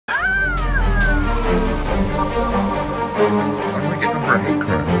I might get them for a hate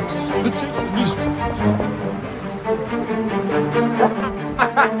crime.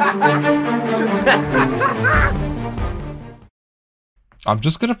 I'm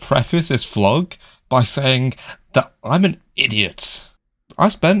just gonna preface this vlog by saying that I'm an idiot. I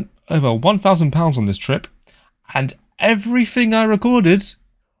spent over £1,000 on this trip, and everything I recorded,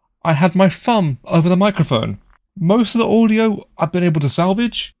 I had my thumb over the microphone. Most of the audio I've been able to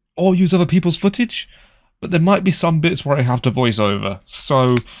salvage or use other people's footage, but there might be some bits where I have to voice over,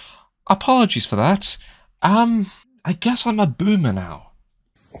 so apologies for that. I guess I'm a boomer now.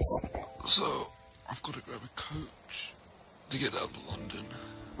 So, I've got to grab a coach to get down to London,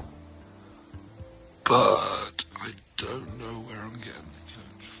 but I don't know where I'm getting the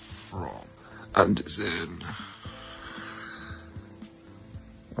coach from, and it's in...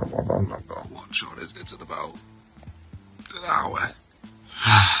 I've not got a watch on, it's in about an hour.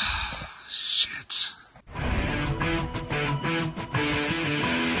 Shit.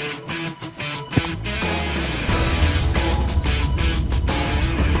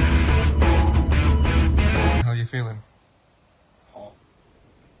 How are you feeling? Hot.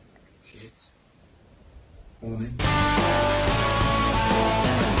 Shit. Morning.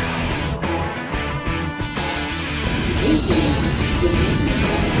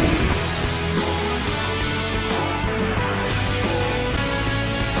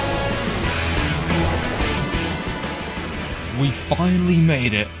 We finally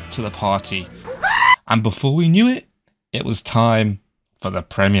made it to the party, and before we knew it, it was time for the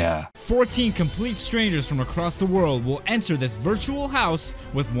premiere. 14 complete strangers from across the world will enter this virtual house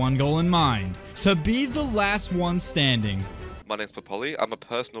with one goal in mind: to be the last one standing. My name's Peppoli, I'm a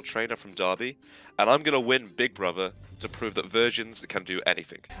personal trainer from Derby, and I'm gonna win Big Brother to prove that virgins can do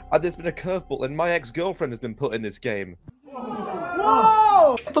anything. There's been a curveball, and my ex-girlfriend has been put in this game.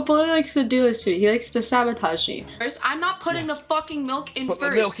 Whoa! Peppoli likes to do this to me. He likes to sabotage me. First, I'm not putting the fucking milk in Put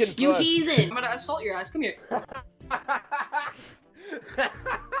first. the milk in You first. heathen! I'm gonna assault your ass. Come here.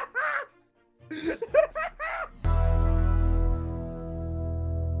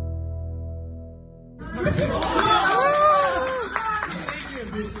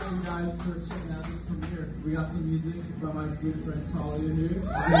 Guys, for checking out this premiere. We got some music by my good friend Talia here.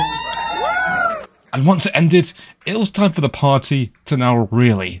 And once it ended, it was time for the party to now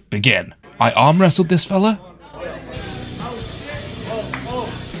really begin. I arm wrestled this fella.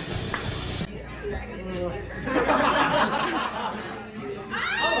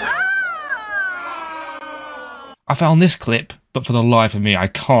 I found this clip, but for the life of me, I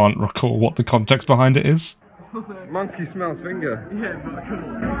can't recall what the context behind it is. Monkey smells finger.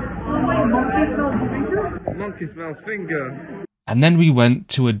 Monkey smells finger. And then we went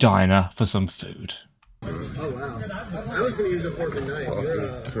to a diner for some food. Oh wow. I was gonna use a fork and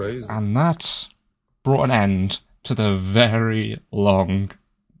knife. Crazy. And that brought an end to the very long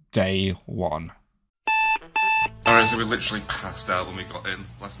day one. Alright, so we literally passed out when we got in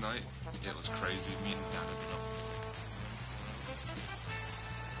last night. It was crazy. Me and Dad had been up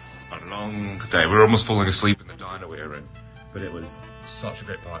for a long day. We were almost falling asleep in the diner we were in, but it was such a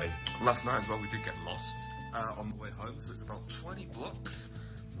great party. Last night as well, we did get lost on the way home, so it's about 20 blocks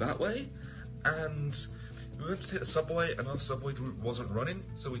that way, and we went to take the subway, and our subway route wasn't running,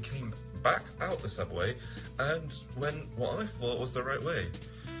 so we came back out the subway and went what I thought was the right way.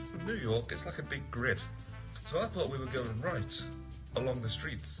 In New York, it's like a big grid, so I thought we were going right along the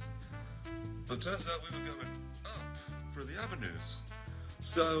streets, but it turns out we were going up through the avenues.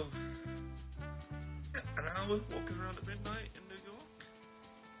 So, an hour walking around at midnight in New York,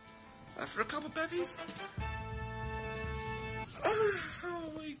 after a couple of bevies. Oh,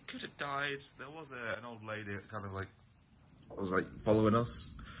 we could have died. There was an old lady that kind of like was like following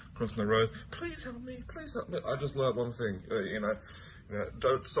us crossing the road. Please help me, please help me. I just learned one thing, you know,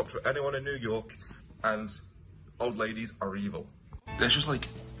 don't stop for anyone in New York, and old ladies are evil. There's just like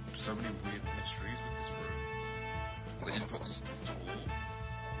so many weird mysteries with this room. Like you've got this door.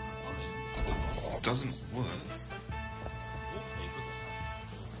 It doesn't work.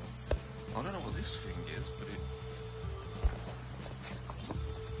 I don't know what this thing is, but it...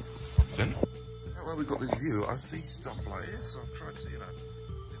 Something. Now where we got this view, I see stuff like this, so I've tried to,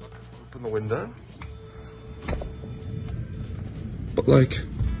 open the window. But like...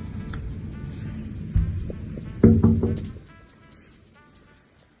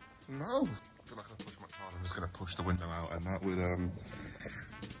 No! I feel like if I push much harder, I'm just going to push the window out, and that would,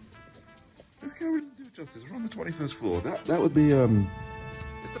 This camera doesn't do it justice. We're on the 21st floor. That would be,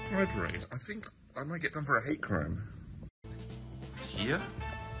 It's the Pride Parade. I think I might get done for a hate crime. Here?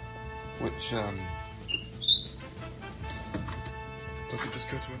 Which, does it just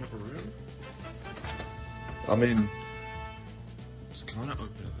go to another room? I mean, Just can I open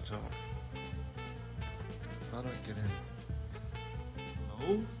at the top? How do I get in?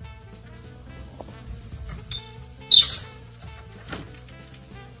 Hello?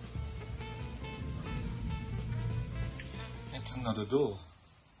 It's another door.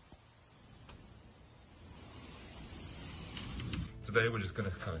 Today we're just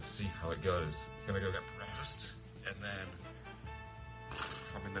gonna kind of see how it goes. Gonna go get breakfast, and then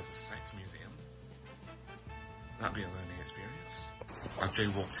there's a sex museum. That'd be a learning experience. I've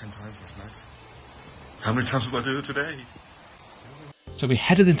jaywalked 10 times last night. How many times have I do it today? So we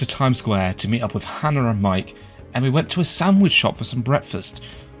headed into Times Square to meet up with Hannah and Mike, and we went to a sandwich shop for some breakfast,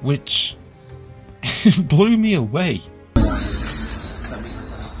 which blew me away.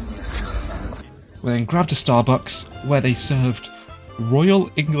 We then grabbed a Starbucks where they served Royal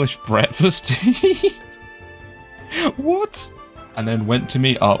English breakfast. What? And then went to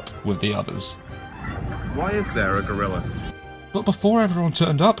meet up with the others. Why is there a gorilla? But before everyone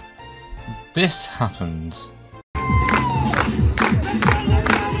turned up, this happened.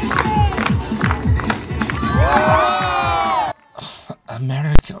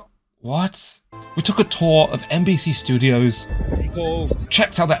 America, what? We took a tour of NBC Studios,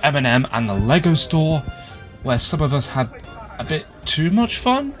 checked out the M&M and the Lego store, where some of us had a bit too much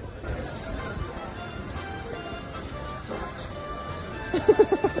fun.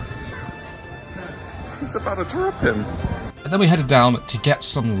 He's about to drop him. And then we headed down to get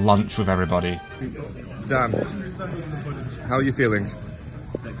some lunch with everybody. Dan, how are you feeling?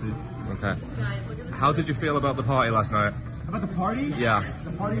 Sexy. Okay. How did you feel about the party last night? About the party? Yeah.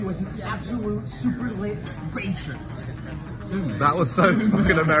 The party was an absolute super lit rager. That was so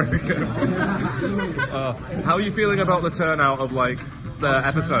fucking American. How are you feeling about the turnout of like the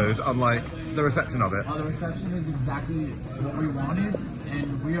episode and like the reception of it? The reception is exactly what we wanted,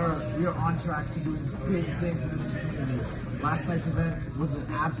 and we are on track to doing big things in this community. Last night's event was an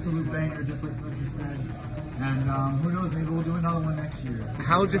absolute banger, just like Spencer said. And who knows, maybe we'll do another one next year.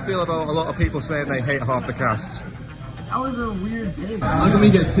 How do you feel about a lot of people saying they hate half the cast? That was a weird take. Let me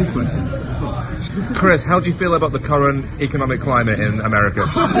guys 2 questions. Chris, how do you feel about the current economic climate in America?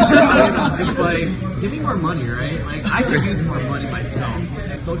 It's like, give me more money, right? Like, I could use more money myself.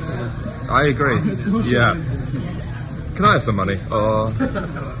 Socialism. I agree. Yeah. Can I have some money? Oh.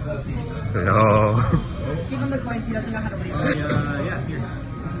 Even the coins, he doesn't know how to read. Yeah, here.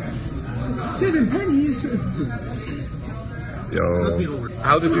 7 pennies! Yo.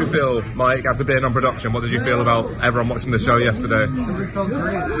 How did you feel, Mike, after being on production? What did you feel about everyone watching the show yesterday? It felt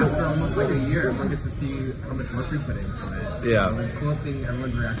great after almost like a year. Everyone gets to see how much work we put into it. Yeah. It was cool seeing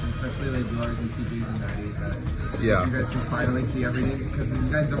everyone's reaction, especially like blowers and TJs and daddies. That Yeah. you guys can finally see everything because you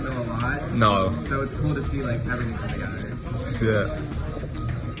guys don't know a lot. No. So it's cool to see like everything come together. Yeah.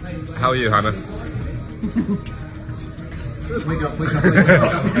 How are you, Hannah? Wake up. I'm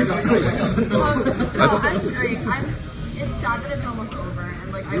great. It's sad that it's almost over,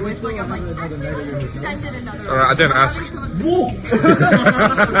 and like I wish like I'm like actually let's extend it another. Alright, I didn't ask.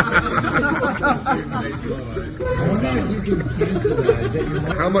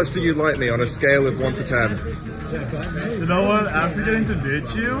 How much do you like me on a scale of 1 to 10? You know what? After getting to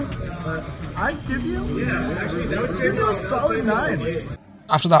meet you, I'd give you. Yeah, actually, that would give you a solid 9.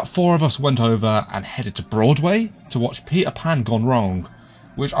 After that, 4 of us went over and headed to Broadway to watch Peter Pan Gone Wrong,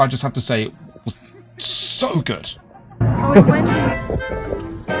 which I just have to say was so good. Oh, it went.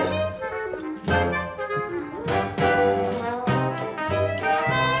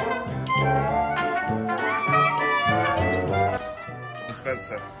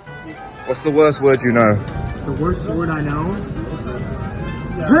 Spencer, what's the worst word you know? The worst word I know?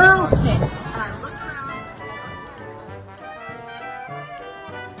 Okay, and I look around.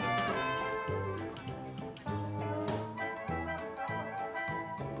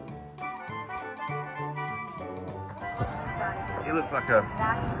 You look like a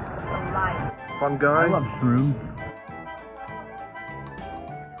fun guy. I love shrooms.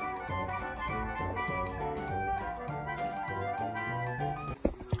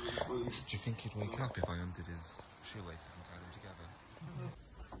 Do you think he'd wake up if I undid his shoelaces and tied them together?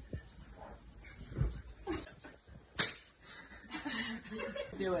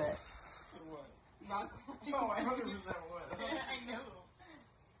 Do it. No, I 100% would. I know.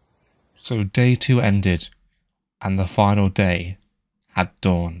 So day 2 ended, and the final day had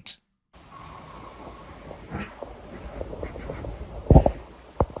dawned.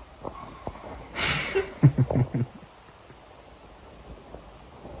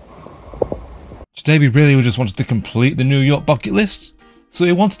 Today we really just wanted to complete the New York bucket list, so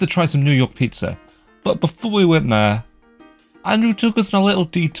we wanted to try some New York pizza. But before we went there, Andrew took us on a little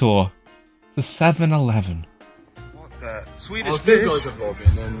detour to 7-Eleven. What the Swedish I'll fish. go to vlogging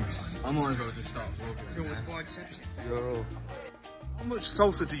and then I might as well just start vlogging. You almost 5 Yo. How much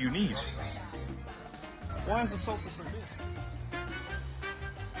salsa do you need? Why is the salsa so big?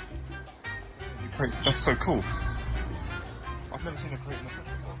 That's so cool. I've never seen a crate in the fridge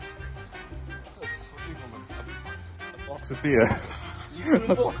before. A box of beer.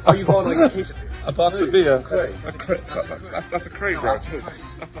 Oh, you bought like a case of beer? A box of beer. Crate. That's a crate, bro.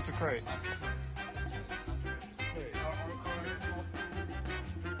 That's a crate.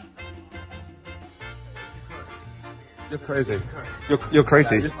 You're crazy. You're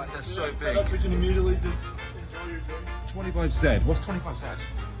crazy. They're so big. We can immediately just enjoy your drink. 25Z. What's 25Z?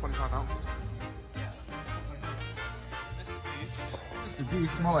 25 ounces. Mr. B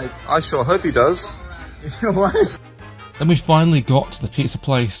smell like. I sure hope he does. What? Then we finally got to the pizza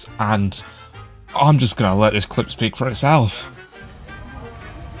place, and I'm just gonna let this clip speak for itself.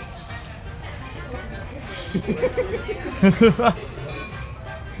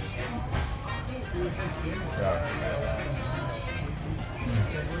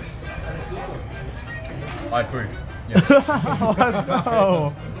 I approve. Yes. Let's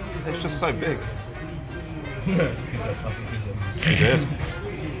go. It's just so big. She said, that's what she said. He did.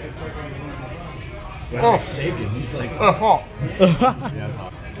 Oh, saved him. He's like, Hot. yeah, it's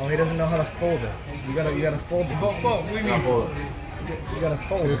hot. Oh, he doesn't know how to fold it. You gotta fold it. What do you mean? You gotta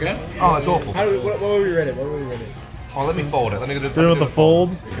fold it. Okay? Oh, it's awful. How do we, what would we rate it? What would we rate it? Oh, let me fold it. Let me do Do it with the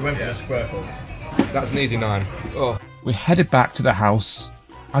fold. He went for the square fold. That's an easy 9. Oh. We headed back to the house.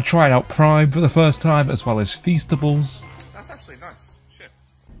 I tried out Prime for the first time, as well as Feastables. That's actually nice. Shit.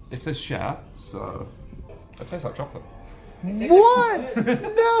 It says share, so it tastes like chocolate. What?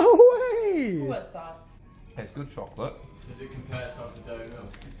 No way! It's good chocolate. Does it compare itself to dairy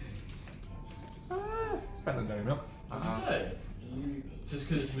milk? It's better than dairy milk. What did you say? Just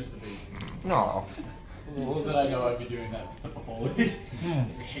because it's Mr. Beast. No. Little did I know I'd be doing that for Peppoli.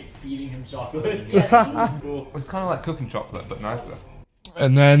 Feeding him chocolate. It's kind of like cooking chocolate, but nicer.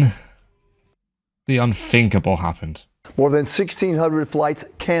 And then the unthinkable happened. More than 1,600 flights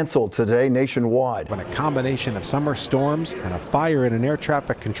canceled today nationwide. When a combination of summer storms and a fire in an air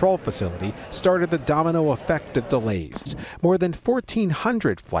traffic control facility started the domino effect of delays. More than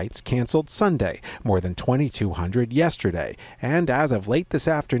 1,400 flights canceled Sunday, more than 2,200 yesterday, and as of late this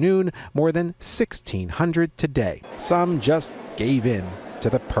afternoon, more than 1,600 today. Some just gave in to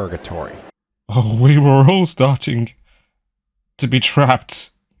the purgatory. Oh, we were all starting to be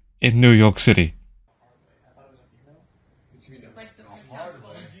trapped in New York City.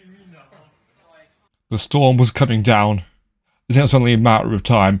 The storm was coming down, and it was only a matter of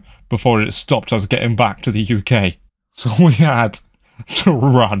time before it stopped us getting back to the UK. So we had to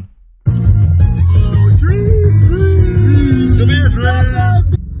run. Give me a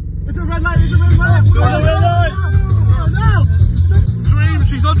dream! It's a red light, it's a red light! It's a red light! Oh no! Dream,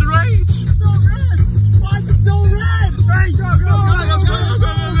 she's underage! It's still red! Why is it still red? Hey, go, go, go, go, go,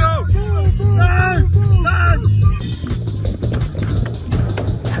 go, go! Run! Run!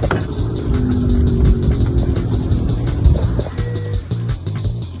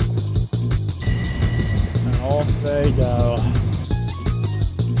 And off they go.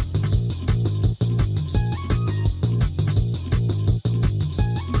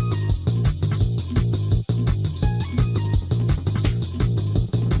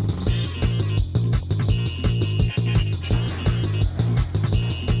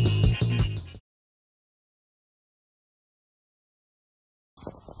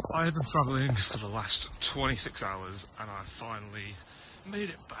 I have been travelling for the last 26 hours and I finally made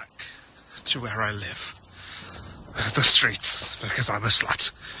it back to where I live. The streets, because I'm a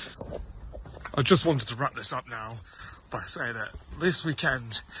slut. I just wanted to wrap this up now by saying that this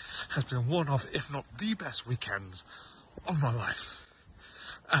weekend has been one of, if not the best weekends of my life.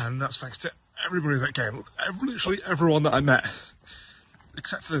 And that's thanks to everybody that came, literally everyone that I met.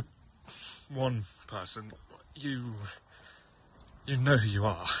 Except for one person. You know who you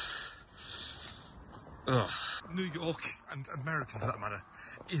are. Ugh. New York, and America for that matter,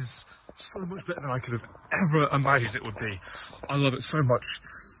 is so much better than I could have ever imagined it would be. I love it so much.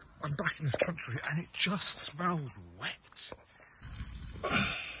 I'm back in this country and it just smells wet.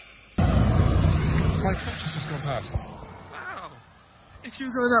 My tractor's just gone past. Wow. If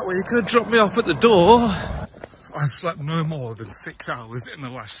you go that way, you could drop me off at the door. I've slept no more than 6 hours in the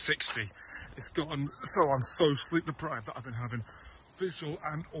last 60. It's gone, so I'm so sleep deprived that I've been having visual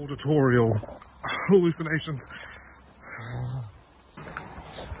and auditorial hallucinations.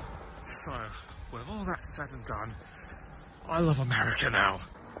 So, with all that said and done, I love America now.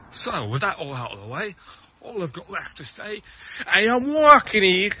 So, with that all out of the way, all I've got left to say, hey, I'm walking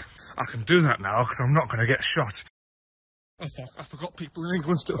here. I can do that now because I'm not going to get shot. Oh fuck, I forgot people in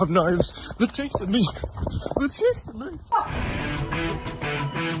England still have knives. They're chasing me. They're chasing me.